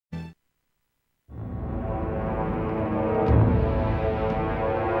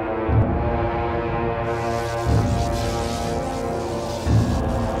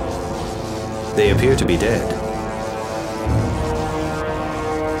They appear to be dead.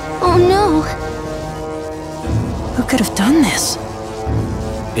 Oh no! Who could have done this?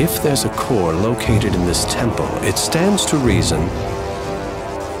 If there's a core located in this temple, it stands to reason...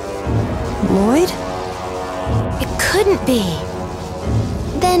 Lloyd? It couldn't be.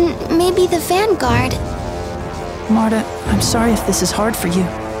 Then maybe the Vanguard. Marta, I'm sorry if this is hard for you.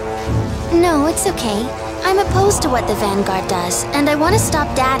 No, it's okay. I'm opposed to what the Vanguard does, and I want to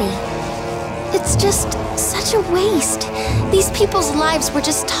stop Daddy. It's just such a waste. These people's lives were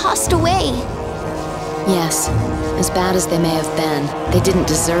just tossed away. Yes, as bad as they may have been, they didn't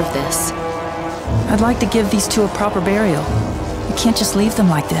deserve this. I'd like to give these two a proper burial. You can't just leave them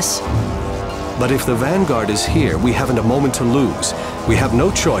like this. But if the Vanguard is here, we haven't a moment to lose. We have no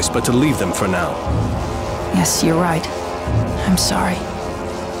choice but to leave them for now. Yes, you're right. I'm sorry.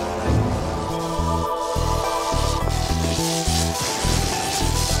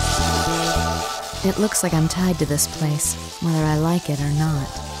 It looks like I'm tied to this place, whether I like it or not.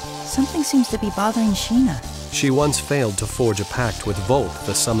 Something seems to be bothering Sheena. She once failed to forge a pact with Volt,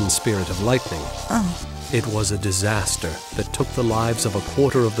 the summoned spirit of lightning. Oh. It was a disaster that took the lives of a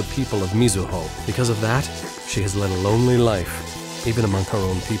quarter of the people of Mizuho. Because of that, she has led a lonely life, even among her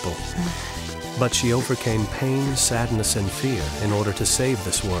own people. But she overcame pain, sadness, and fear in order to save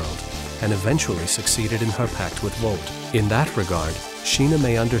this world, and eventually succeeded in her pact with Volt. In that regard, Sheena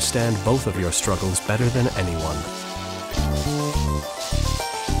may understand both of your struggles better than anyone.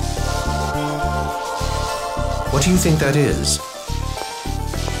 What do you think that is?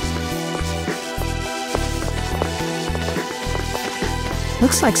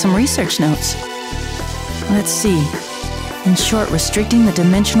 Looks like some research notes. Let's see. In short, restricting the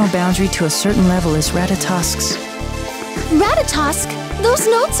dimensional boundary to a certain level is Ratatosk's. Ratatosk? Those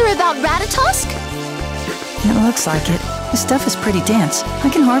notes are about Ratatosk? It looks like it. The stuff is pretty dense. I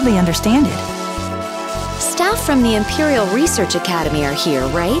can hardly understand it. Staff from the Imperial Research Academy are here,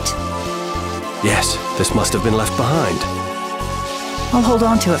 right? Yes, this must have been left behind. I'll hold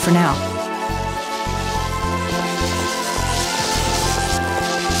on to it for now.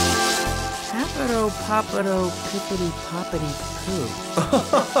 Paparo, pippity, poppity,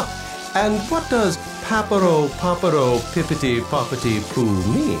 poo. And what does paparo, pippity, poppity, poo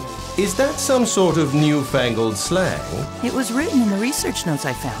mean? Is that some sort of newfangled slang? It was written in the research notes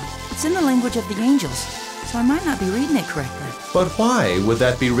I found. It's in the language of the angels, so I might not be reading it correctly. But why would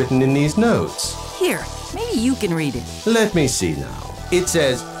that be written in these notes? Here, maybe you can read it. Let me see now. It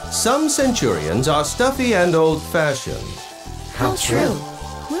says, some centurions are stuffy and old-fashioned. How true.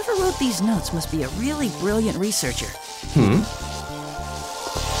 Whoever wrote these notes must be a really brilliant researcher.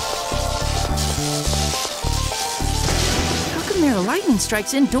 How come there are lightning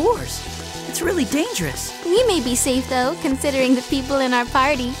strikes indoors? It's really dangerous. We may be safe though, considering the people in our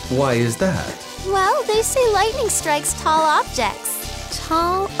party. Why is that? Well, they say lightning strikes tall objects.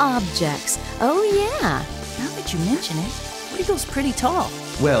 Tall objects. Oh, yeah. Now that you mention it, Regal's pretty tall.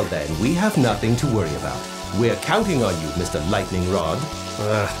 Well then, we have nothing to worry about. We're counting on you, Mr. Lightning Rod.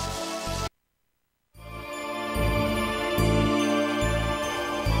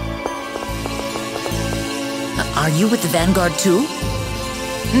 Are you with the Vanguard too?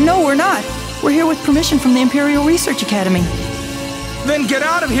 No, we're not. We're here with permission from the Imperial Research Academy. Then get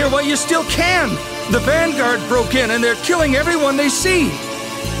out of here while you still can! The Vanguard broke in and they're killing everyone they see!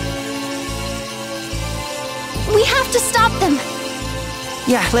 We have to stop them!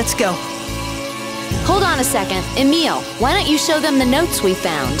 Yeah, let's go. Hold on a second. Emil, why don't you show them the notes we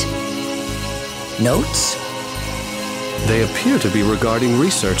found? Notes? They appear to be regarding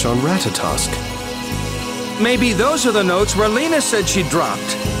research on Ratatosk. Maybe those are the notes Rilena said she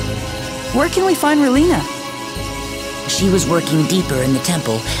dropped. Where can we find Rilena? She was working deeper in the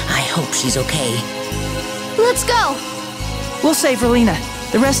temple. I hope she's okay. Let's go! We'll save Rilena.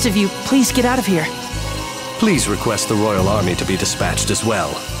 The rest of you, please get out of here. Please request the Royal Army to be dispatched as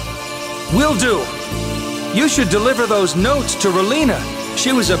well. Will do. You should deliver those notes to Rilena.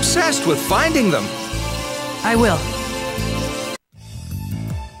 She was obsessed with finding them. I will.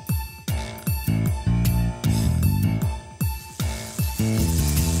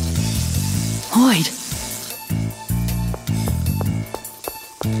 Lloyd.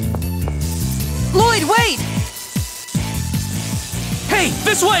 Lloyd, wait! Hey,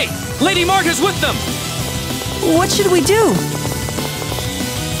 this way! Lady Marta's with them! What should we do?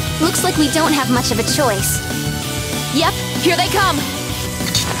 Looks like we don't have much of a choice. Yep, here they come!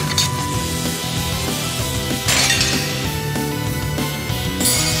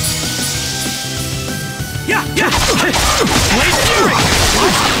 Yeah! Blade Fury!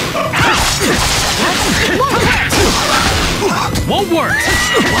 won't work!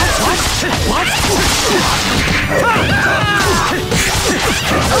 What?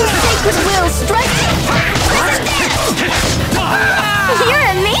 Oh, sacred will, strike it! You're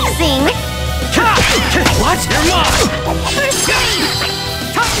amazing! What? You're mine! First aid!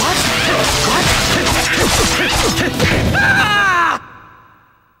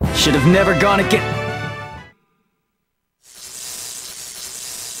 Should have never gone again.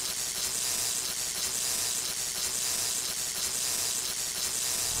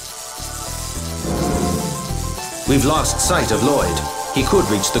 We've lost sight of Lloyd. He could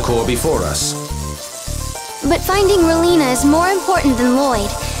reach the core before us. But finding Rilena is more important than Lloyd,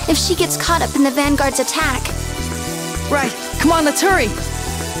 if she gets caught up in the Vanguard's attack. Right. Come on, let's hurry.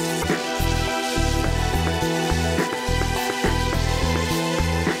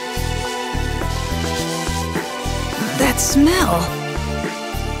 That smell.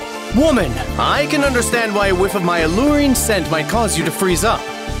 Woman, I can understand why a whiff of my alluring scent might cause you to freeze up.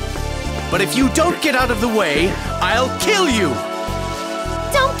 But if you don't get out of the way, I'll kill you!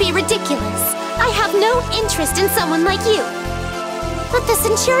 Don't be ridiculous. I have no interest in someone like you. But the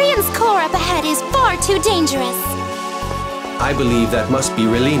Centurion's core up ahead is far too dangerous. I believe that must be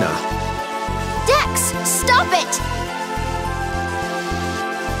Rilena. Dex, stop it!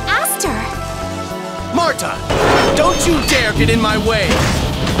 Aster! Marta, don't you dare get in my way!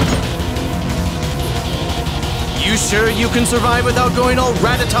 You sure you can survive without going all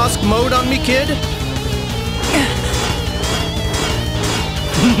Ratatosk mode on me, kid?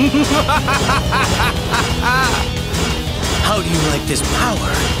 How do you like this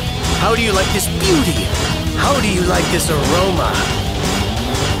power? How do you like this beauty? How do you like this aroma?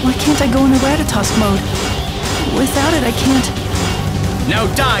 Why can't I go into Ratatosk mode? Without it, I can't. Now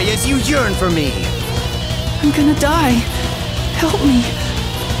die as you yearn for me! I'm gonna die. Help me.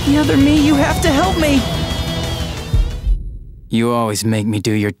 The other me, you have to help me. You always make me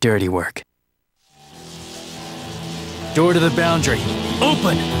do your dirty work. Door to the boundary.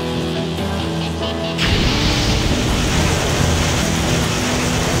 Open!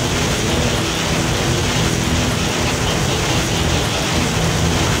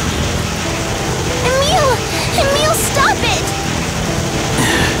 Emil! Emil, stop it!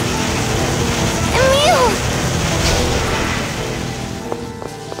 Emil!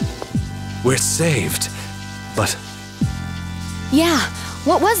 We're saved. But Yeah,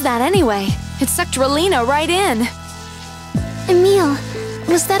 what was that anyway? It sucked Rilena right in. Emil,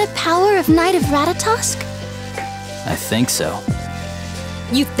 was that a power of Knight of Ratatosk? I think so.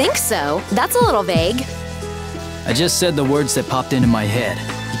 You think so? That's a little vague. I just said the words that popped into my head.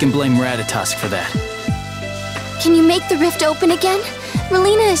 You can blame Ratatosk for that. Can you make the rift open again?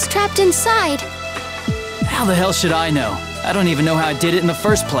 Rilena is trapped inside. How the hell should I know? I don't even know how I did it in the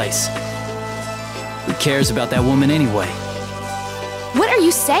first place. Who cares about that woman anyway? What are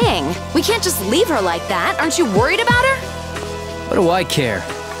you saying? We can't just leave her like that. Aren't you worried about her? What do I care?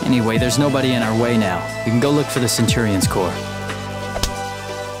 Anyway, there's nobody in our way now. We can go look for the Centurion's core.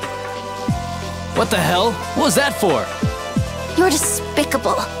 What the hell? What was that for? You're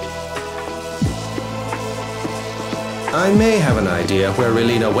despicable. I may have an idea where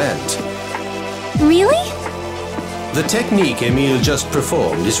Rilena went. Really? The technique Emil just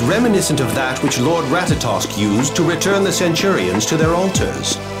performed is reminiscent of that which Lord Ratatosk used to return the Centurions to their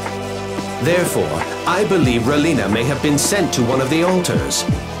altars. Therefore, I believe Rilena may have been sent to one of the altars.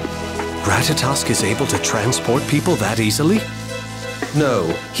 Ratatosk is able to transport people that easily?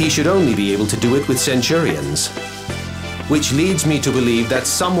 No, he should only be able to do it with Centurions. Which leads me to believe that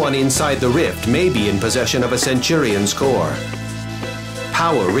someone inside the rift may be in possession of a Centurion's core.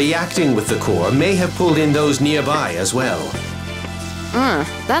 Power reacting with the core may have pulled in those nearby as well.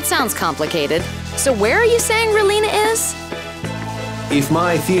 That sounds complicated. So where are you saying Rilena is? If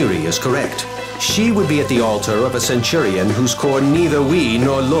my theory is correct, she would be at the altar of a Centurion whose core neither we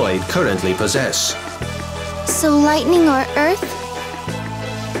nor Lloyd currently possess. So lightning or earth?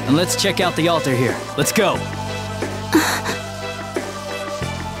 And let's check out the altar here. Let's go.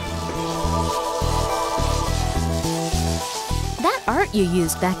 That art you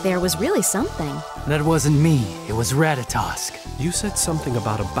used back there was really something. That wasn't me. It was Ratatosk. You said something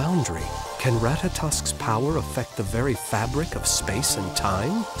about a boundary. Can Ratatosk's power affect the very fabric of space and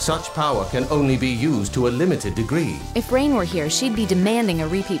time? Such power can only be used to a limited degree. If Rain were here, she'd be demanding a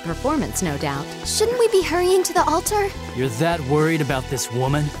repeat performance, no doubt. Shouldn't we be hurrying to the altar? You're that worried about this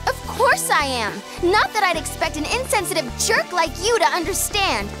woman? Of course I am! Not that I'd expect an insensitive jerk like you to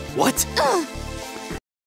understand. What? Ugh.